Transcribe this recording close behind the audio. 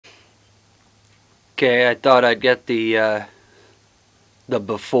Okay, I thought I'd get the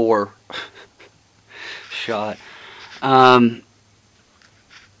before shot.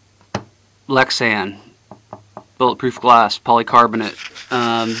 Lexan, bulletproof glass, polycarbonate,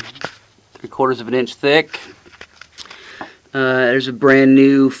 3/4 of an inch thick. There's a brand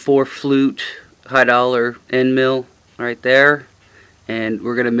new 4-flute high dollar end mill right there, and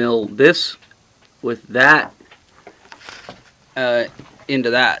we're gonna mill this with that into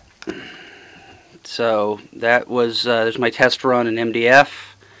that. So that was there's my test run in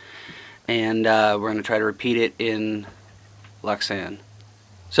MDF, and we're going to try to repeat it in Lexan.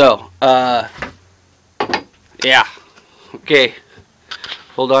 So yeah, okay,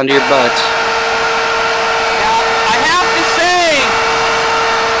 hold on to your butts. Now I have to say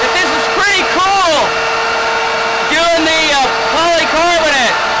that this is pretty cool doing the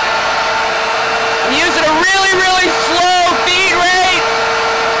polycarbonate. I'm using a really slow feed rate,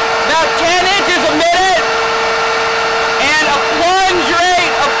 about 10 inches a minute, and a plunge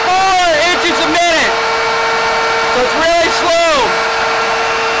rate of 4 inches a minute. So it's really slow.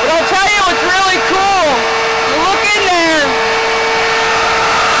 But I'll tell you what's really cool. You look in there,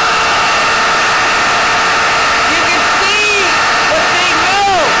 you can see what's being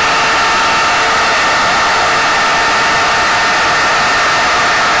moved.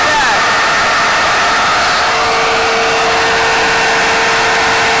 Yeah.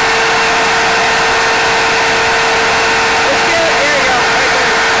 Let's get it. There you go. Right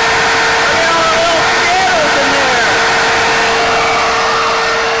there. Look at all the little channels in there.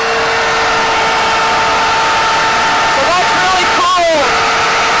 So that's really cool.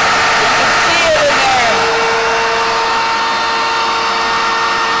 You can see it in there.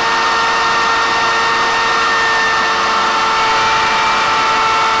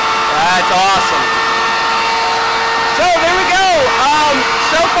 That's awesome. So there we go.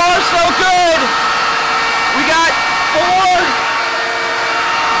 So far so good. We got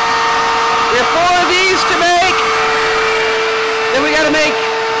we have 4 of these to make. Then we got to make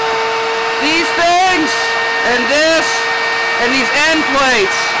these things and this and these end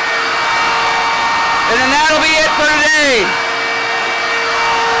plates. And then that'll be it for today.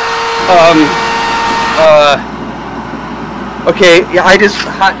 Okay, yeah, hi,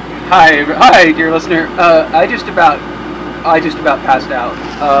 dear listener. I just about passed out.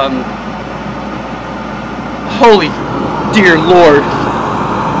 Holy dear Lord.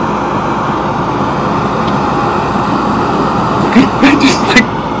 Just like,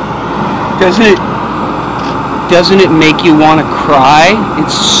 doesn't it make you want to cry?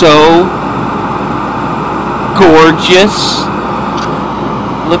 It's so gorgeous.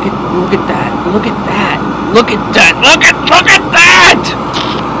 Look at that. Look at that. Look at that. Look at that.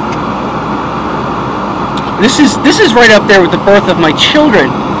 This is right up there with the birth of my children.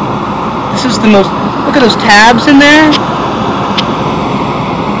 This is the most. Look at those tabs in there.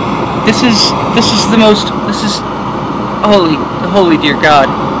 This is the most. This is holy dear God.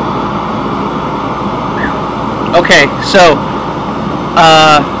 Okay, so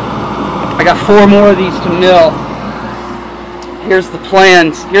I got 4 more of these to mill. Here's the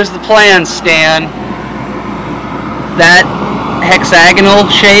plans. Here's the plan, Stan. That hexagonal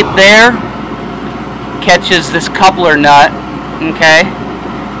shape there catches this coupler nut, okay?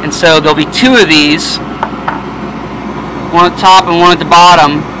 And so there'll be 2 of these, one at the top and one at the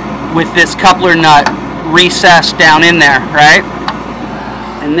bottom, with this coupler nut recessed down in there, right?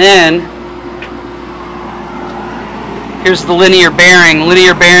 And then here's the linear bearing.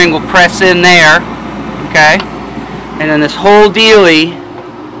 Linear bearing will press in there, okay? And then this whole dealie,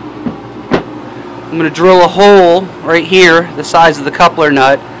 I'm going to drill a hole right here, the size of the coupler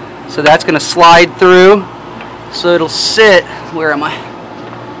nut. So that's going to slide through. So it'll sit, where am I?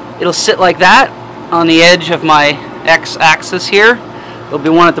 It'll sit like that on the edge of my x-axis here. There'll be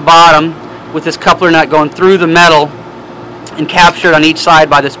one at the bottom with this coupler nut going through the metal and captured on each side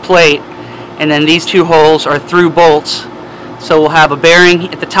by this plate. And then these 2 holes are through bolts. So we'll have a bearing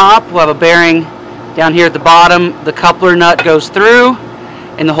at the top, we'll have a bearing down here at the bottom, the coupler nut goes through,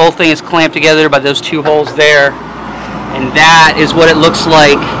 and the whole thing is clamped together by those 2 holes there. And that is what it looks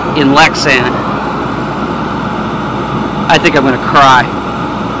like in Lexan. I think I'm going to cry.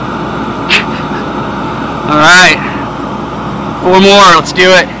 Alright, 4 more, let's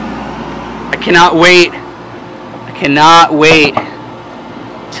do it. I cannot wait. I cannot wait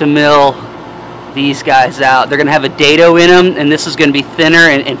to mill these guys out. They're going to have a dado in them, and this is going to be thinner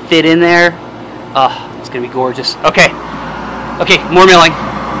and fit in there. Oh, it's going to be gorgeous. Okay. Okay, more milling.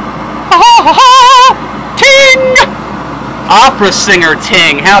 Ting! Opera singer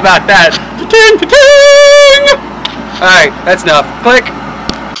ting. How about that? Ting, ting! Alright, that's enough. Click.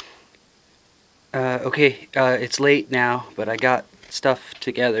 Okay, it's late now, but I got stuff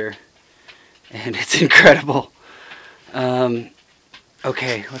together, and it's incredible.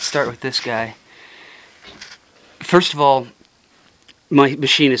 Okay, let's start with this guy. First of all, my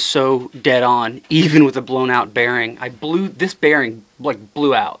machine is so dead on, even with a blown out bearing. This bearing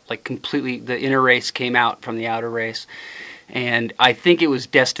blew out, like completely. The inner race came out from the outer race, and I think it was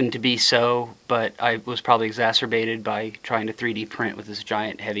destined to be so, but I was probably exacerbated by trying to 3D print with this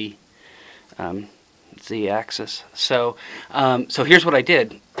giant heavy Z-axis. So here's what I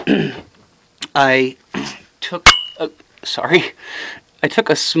did. I took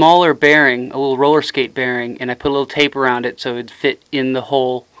a smaller bearing, a little roller skate bearing, and I put a little tape around it so it would fit in the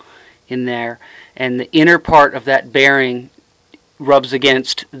hole in there. And the inner part of that bearing rubs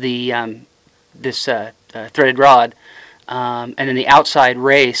against the this threaded rod, and then the outside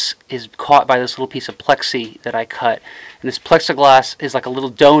race is caught by this little piece of plexi that I cut. And this plexiglass is like a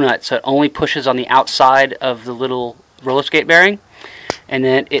little donut, so it only pushes on the outside of the little roller skate bearing. And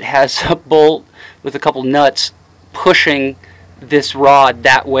then it has a bolt with a couple nuts pushing this rod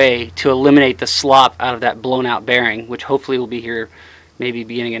that way to eliminate the slop out of that blown out bearing, which hopefully will be here maybe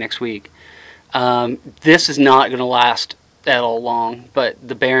beginning of next week. This is not going to last at all long, but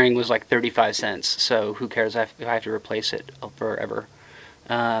the bearing was like 35 cents, so who cares if I have to replace it forever.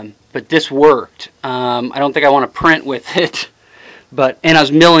 But this worked. I don't think I want to print with it, and I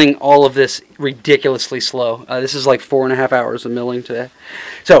was milling all of this ridiculously slow. This is like 4.5 hours of milling today.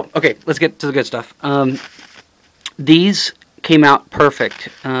 So, okay, let's get to the good stuff. These came out perfect.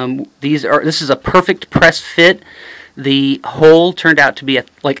 This is a perfect press fit. The hole turned out to be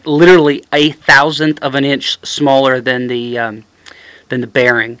like literally 1/1000th of an inch smaller than the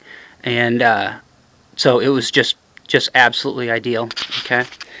bearing, and so it was just absolutely ideal. Okay,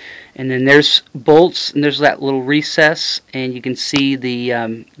 and then there's bolts, and there's that little recess, and you can see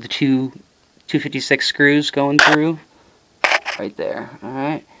the two 256 screws going through right there. All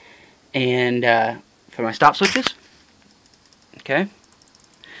right, and for my stop switches. Okay.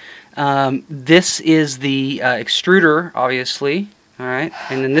 This is the extruder, obviously. All right,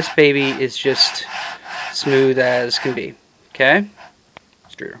 and then this baby is just smooth as can be. Okay,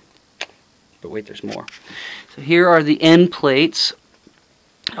 extruder. But wait, there's more. So here are the end plates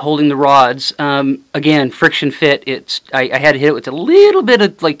holding the rods. Again, friction fit. I had to hit it with a little bit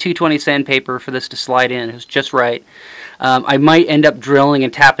of like 220 sandpaper for this to slide in. It was just right. I might end up drilling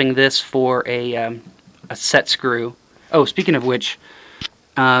and tapping this for a set screw. Oh, speaking of which,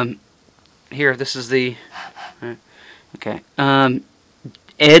 here, this is the, okay,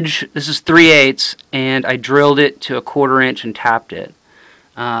 edge, this is 3/8, and I drilled it to 1/4 inch and tapped it.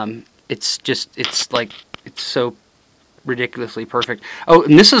 It's so ridiculously perfect. Oh,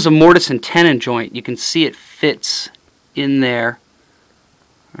 and this is a mortise and tenon joint. You can see it fits in there,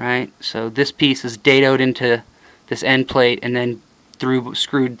 right? So this piece is dadoed into this end plate and then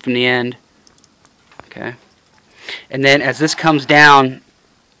screwed from the end. Okay. And then as this comes down,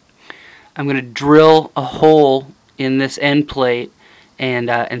 I'm going to drill a hole in this end plate and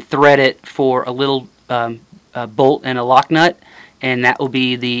thread it for a little bolt and a lock nut, and that will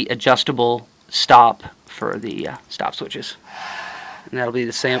be the adjustable stop for the stop switches. And that'll be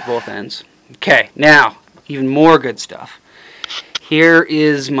the same at both ends. Okay, now even more good stuff. Here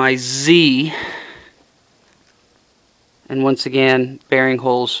is my Z. And once again, bearing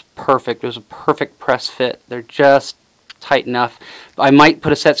holes perfect. There's a perfect press fit. They're just tight enough. I might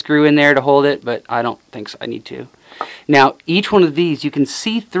put a set screw in there to hold it, but I don't think so. I need to. Now, each one of these, you can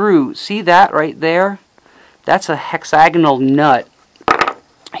see through. See that right there? That's a hexagonal nut.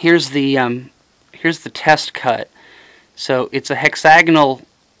 Here's the test cut. So it's a hexagonal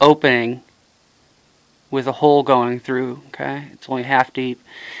opening with a hole going through. Okay, it's only half deep,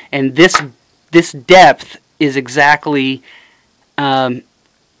 and this depth is exactly the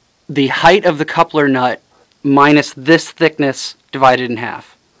height of the coupler nut minus this thickness divided in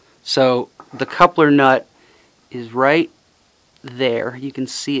half. So the coupler nut is right there. You can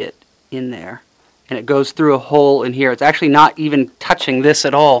see it in there. And it goes through a hole in here. It's actually not even touching this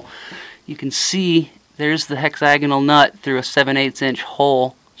at all. You can see there's the hexagonal nut through a 7/8 inch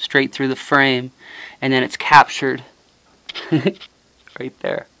hole straight through the frame. And then it's captured right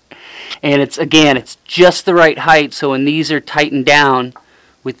there. And it's, again, it's just the right height, so when these are tightened down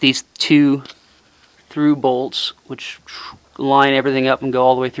with these two through bolts, which line everything up and go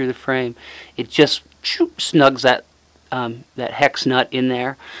all the way through the frame, it just snugs that that hex nut in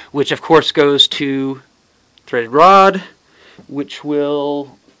there, which of course goes to threaded rod, which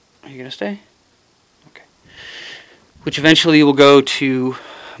will, are you going to stay? Okay. Which eventually will go to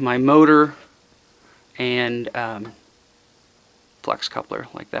my motor and flex coupler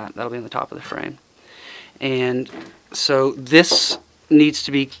like that. That'll be on the top of the frame. And so this needs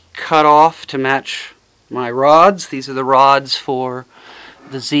to be cut off to match my rods. These are the rods for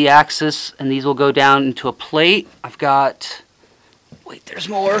the Z-axis, and these will go down into a plate. I've got, wait, there's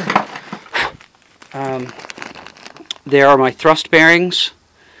more. There are my thrust bearings.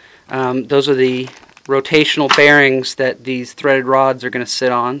 Those are the rotational bearings that these threaded rods are going to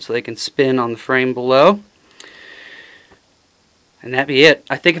sit on so they can spin on the frame below. And that'd be it.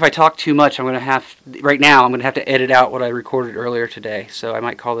 I think if I talk too much, right now, I'm going to have to edit out what I recorded earlier today. So I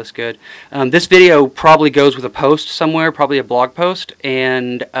might call this good. This video probably goes with a post somewhere, probably a blog post.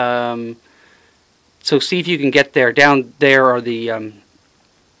 And so see if you can get there. Down there are the,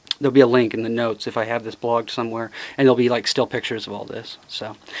 there'll be a link in the notes if I have this blogged somewhere. And there'll be like still pictures of all this.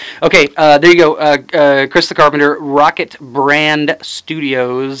 So, okay, there you go. Chris the Carpenter,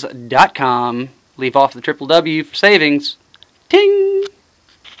 RocketBrandStudios.com. Leave off the triple W for savings. Ting!